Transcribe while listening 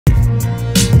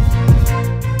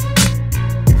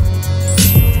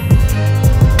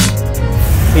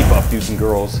dudes and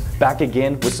girls, back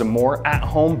again with some more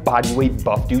at-home bodyweight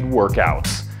buff dude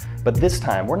workouts. But this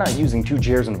time, we're not using 2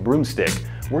 chairs and a broomstick.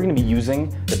 We're gonna be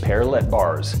using the Parallette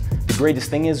bars. The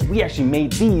greatest thing is we actually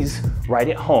made these right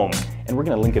at home, and we're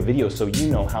gonna link a video so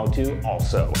you know how to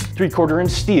also. 3/4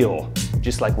 inch steel,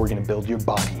 just like we're gonna build your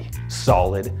body.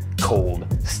 Solid, cold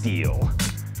steel.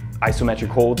 Isometric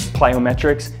holds,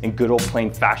 plyometrics, and good old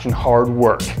plain fashion hard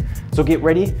work. So get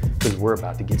ready, because we're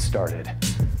about to get started.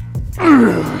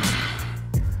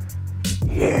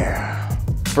 Yeah.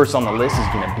 First on the list is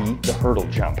gonna be the hurdle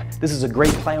jump. This is a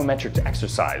great plyometrics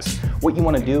exercise. What you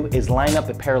wanna do is line up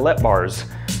the Parallette bars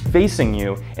facing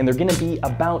you, and they're gonna be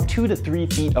about 2 to 3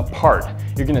 feet apart.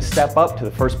 You're gonna step up to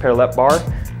the first Parallette bar,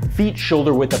 feet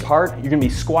shoulder width apart. You're gonna be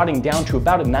squatting down to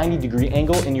about a 90-degree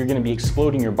angle, and you're gonna be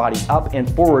exploding your body up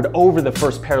and forward over the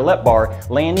first Parallette bar,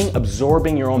 landing,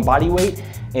 absorbing your own body weight,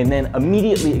 and then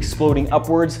immediately exploding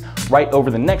upwards right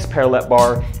over the next Parallette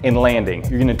bar and landing.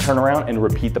 You're gonna turn around and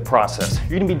repeat the process.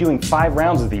 You're gonna be doing 5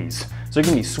 rounds of these. So you're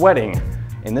gonna be sweating,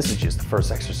 and this is just the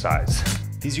first exercise.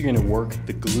 These are gonna work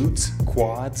the glutes,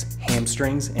 quads,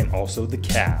 hamstrings, and also the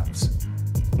calves.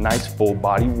 Nice full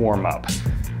body warm up.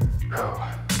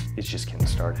 It's just getting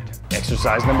started.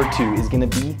 Exercise number 2 is gonna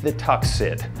be the tuck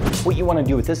sit. What you wanna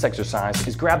do with this exercise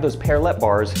is grab those Parallette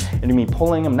bars and you're gonna be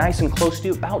pulling them nice and close to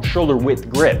about shoulder width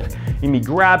grip. You're gonna be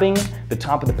grabbing the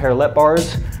top of the Parallette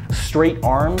bars, straight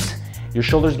arms, your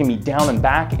shoulders are gonna be down and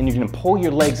back, and you're gonna pull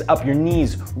your legs up your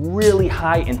knees really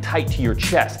high and tight to your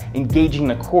chest, engaging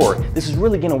the core. This is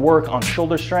really gonna work on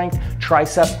shoulder strength,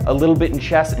 tricep, a little bit in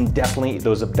chest, and definitely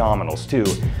those abdominals too.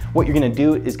 What you're gonna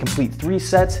do is complete 3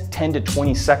 sets, 10 to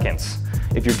 20 seconds.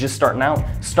 If you're just starting out,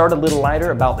 start a little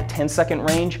lighter, about the 10-second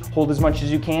range, hold as much as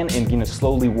you can, and you're gonna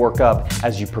slowly work up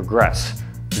as you progress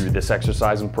through this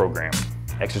exercise and program.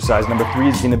 Exercise number 3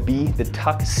 is gonna be the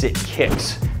tuck sit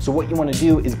kicks. So what you wanna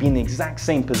do is be in the exact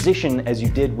same position as you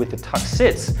did with the tuck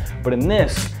sits, but in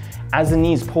this, as the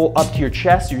knees pull up to your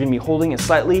chest, you're gonna be holding it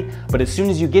slightly, but as soon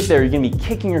as you get there, you're gonna be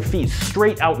kicking your feet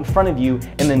straight out in front of you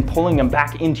and then pulling them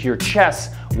back into your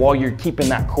chest while you're keeping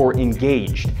that core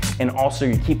engaged. And also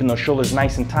you're keeping those shoulders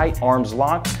nice and tight, arms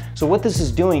locked. So what this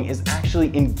is doing is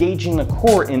actually engaging the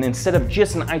core, and instead of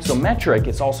just an isometric,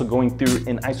 it's also going through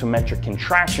an isometric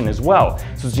contraction as well.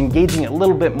 So it's engaging it a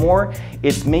little bit more.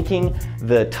 It's making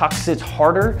the tuck sits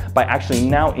harder by actually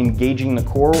now engaging the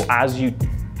core as you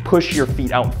push your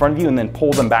feet out in front of you and then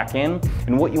pull them back in.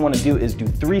 And what you want to do is do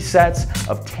 3 sets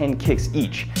of 10 kicks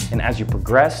each. And as you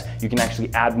progress, you can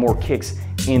actually add more kicks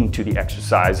into the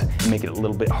exercise and make it a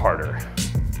little bit harder.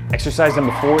 Exercise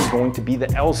number 4 is going to be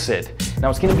the L sit. Now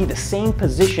it's going to be the same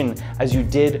position as you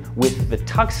did with the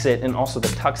tuck sit and also the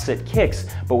tuck sit kicks,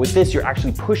 but with this you're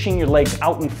actually pushing your legs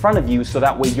out in front of you so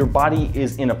that way your body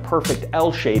is in a perfect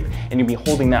L shape and you'll be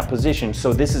holding that position.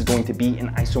 So this is going to be an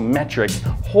isometric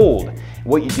hold.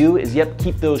 What you do is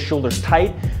keep those shoulders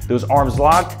tight, those arms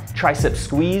locked, tricep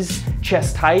squeeze,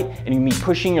 chest tight, and you're gonna be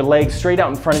pushing your legs straight out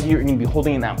in front of you. You're gonna be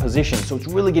holding in that position. So it's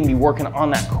really gonna be working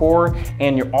on that core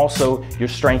and your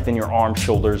strength in your arms,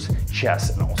 shoulders,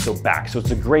 chest, and also back. So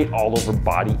it's a great all over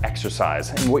body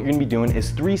exercise. And what you're gonna be doing is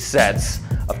 3 sets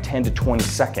of 10 to 20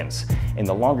 seconds. And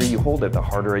the longer you hold it, the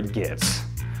harder it gets.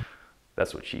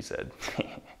 That's what she said.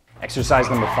 Exercise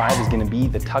number 5 is gonna be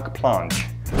the tuck plunge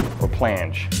or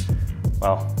planche.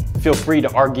 Well, feel free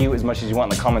to argue as much as you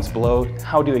want in the comments below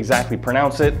how to exactly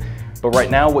pronounce it, but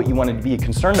right now what you want to be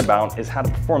concerned about is how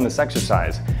to perform this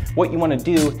exercise. What you want to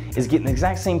do is get in the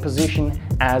exact same position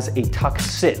as a tuck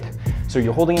sit. So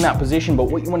you're holding in that position, but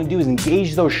what you want to do is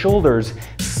engage those shoulders,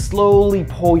 slowly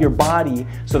pull your body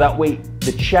so that way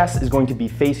the chest is going to be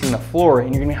facing the floor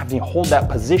and you're going to have to hold that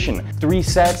position. 3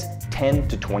 sets, 10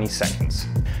 to 20 seconds.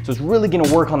 So it's really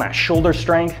gonna work on that shoulder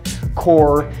strength,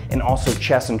 core, and also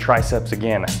chest and triceps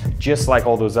again, just like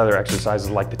all those other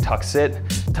exercises like the tuck sit,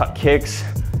 tuck kicks,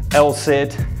 L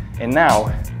sit, and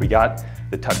now we got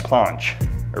the tuck planche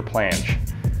or planche.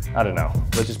 I don't know,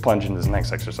 let's just plunge into this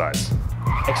next exercise.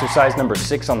 Exercise number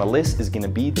 6 on the list is gonna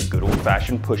be the good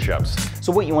old-fashioned push-ups.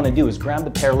 So what you wanna do is grab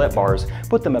the Parallette bars,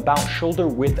 put them about shoulder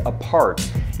width apart.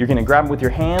 You're gonna grab them with your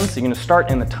hands, you're gonna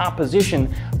start in the top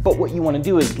position, but what you wanna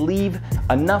do is leave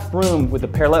enough room with the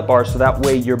Parallette bars so that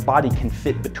way your body can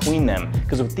fit between them.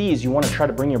 Because with these, you wanna try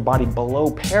to bring your body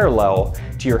below parallel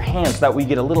to your hands so that way you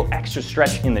get a little extra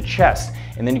stretch in the chest,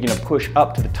 and then you're gonna push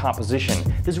up to the top position.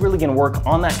 This is really gonna work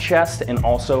on that chest and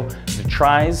also the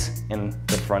tris and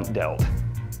the front delt.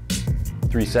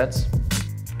 3 sets,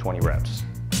 20 reps.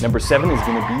 Number 7 is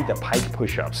gonna be the pike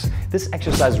push-ups. This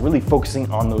exercise is really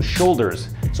focusing on those shoulders.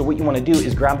 So what you want to do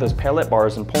is grab those parallette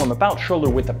bars and pull them about shoulder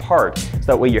width apart, so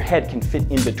that way your head can fit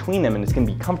in between them and it's going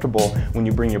to be comfortable when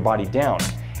you bring your body down.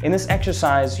 In this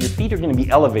exercise, your feet are going to be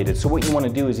elevated, so what you want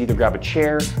to do is either grab a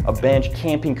chair, a bench,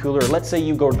 camping cooler, or let's say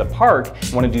you go to the park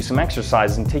and want to do some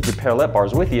exercise and take your parallette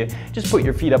bars with you, just put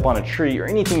your feet up on a tree or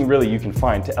anything really you can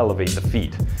find to elevate the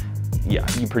feet. Yeah,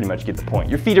 you pretty much get the point.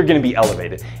 Your feet are going to be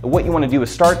elevated. And what you want to do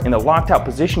is start in a locked out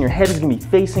position. Your head is going to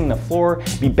be facing the floor,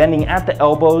 be bending at the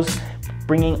elbows,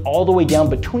 bringing all the way down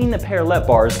between the parallette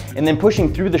bars, and then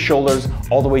pushing through the shoulders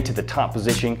all the way to the top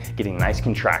position, getting nice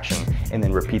contraction, and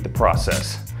then repeat the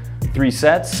process. 3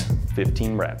 sets,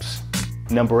 15 reps.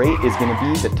 Number 8 is going to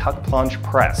be the tuck plunge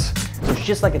press. So it's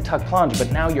just like a tuck plunge,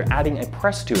 but now you're adding a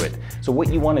press to it. So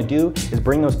what you want to do is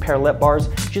bring those parallette bars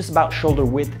just about shoulder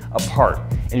width apart.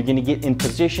 And you're going to get in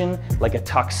position like a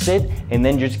tuck sit, and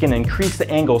then you're just going to increase the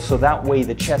angle so that way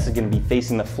the chest is going to be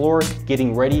facing the floor,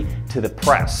 getting ready to the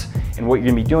press. And what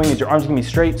you're going to be doing is your arms are going to be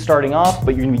straight starting off,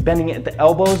 but you're going to be bending it at the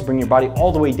elbows, bring your body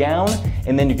all the way down,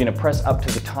 and then you're going to press up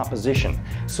to the top position.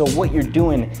 So what you're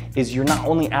doing is you're not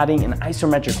only adding an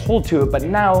isometric hold to it, but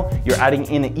now you're adding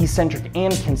in an eccentric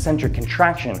and concentric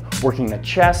contraction, working the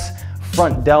chest,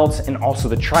 front delts, and also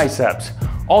the triceps.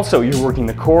 Also, you're working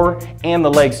the core and the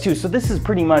legs too. So this is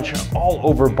pretty much all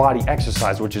over body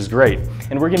exercise, which is great.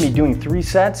 And we're gonna be doing 3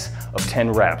 sets of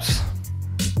 10 reps.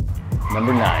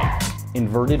 Number 9,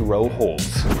 inverted row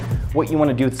holds. What you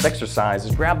wanna do with this exercise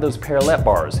is grab those parallette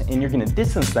bars and you're gonna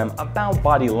distance them about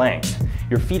body length.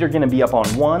 Your feet are gonna be up on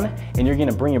one and you're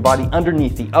gonna bring your body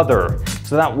underneath the other.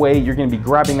 So that way you're gonna be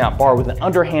grabbing that bar with an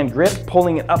underhand grip,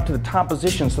 pulling it up to the top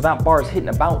position so that bar is hitting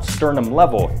about sternum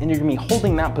level. And you're gonna be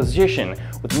holding that position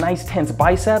with nice tense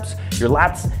biceps, your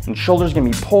lats and shoulders gonna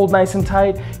be pulled nice and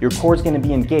tight, your core is gonna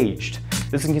be engaged.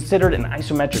 This is considered an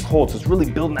isometric hold, so it's really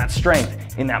building that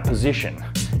strength in that position.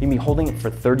 You're gonna be holding it for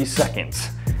 30 seconds.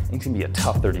 It's gonna be a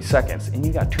tough 30 seconds, and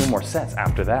you got 2 more sets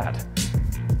after that.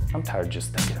 I'm tired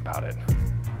just thinking about it.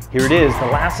 Here it is, the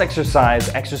last exercise,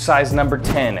 exercise number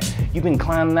 10. You've been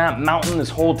climbing that mountain this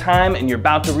whole time and you're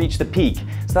about to reach the peak.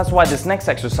 So that's why this next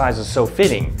exercise is so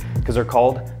fitting, because they're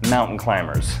called mountain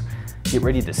climbers. Get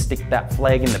ready to stick that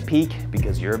flag in the peak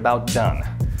because you're about done.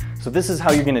 So this is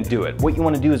how you're gonna do it. What you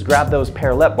wanna do is grab those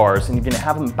parallette bars and you're gonna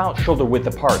have them about shoulder width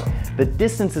apart. The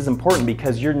distance is important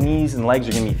because your knees and legs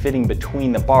are gonna be fitting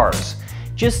between the bars.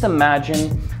 Just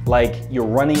imagine like you're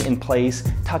running in place,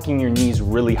 tucking your knees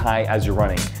really high as you're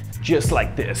running. Just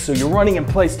like this. So you're running in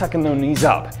place, tucking those knees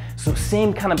up. So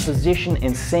same kind of position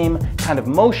and same kind of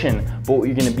motion, but what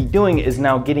you're gonna be doing is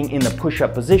now getting in the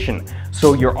push-up position.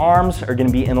 So your arms are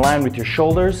gonna be in line with your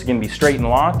shoulders, you're gonna be straight and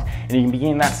locked, and you're gonna be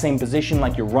getting that same position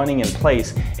like you're running in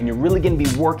place, and you're really gonna be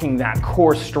working that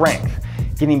core strength.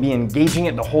 Be engaging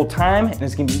it the whole time, and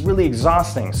it's gonna be really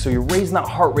exhausting. So you're raising that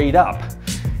heart rate up,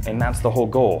 and that's the whole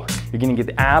goal. You're gonna get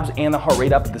the abs and the heart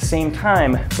rate up at the same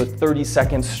time for 30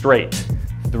 seconds straight.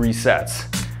 3 sets.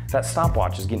 That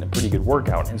stopwatch is getting a pretty good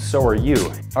workout, and so are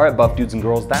you. All right, buff dudes and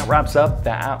girls, that wraps up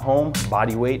the at-home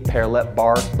bodyweight parallette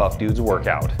bar buff dudes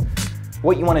workout.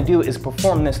 What you wanna do is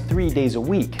perform this 3 days a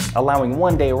week, allowing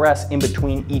 1 day rest in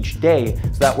between each day,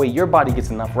 so that way your body gets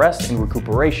enough rest and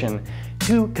recuperation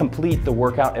to complete the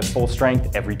workout at full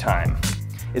strength every time.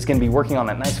 It's gonna be working on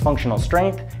that nice functional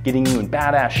strength, getting you in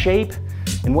badass shape,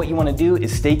 and what you wanna do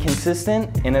is stay consistent,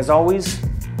 and as always,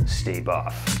 stay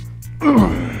buff.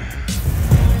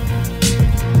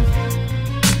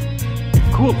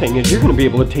 Cool thing is you're going to be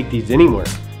able to take these anywhere.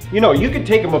 You know, you could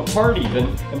take them apart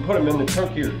even and put them in the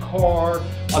trunk of your car,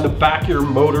 on the back of your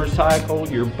motorcycle,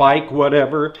 your bike,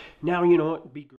 whatever. Now, you know, it'd be great.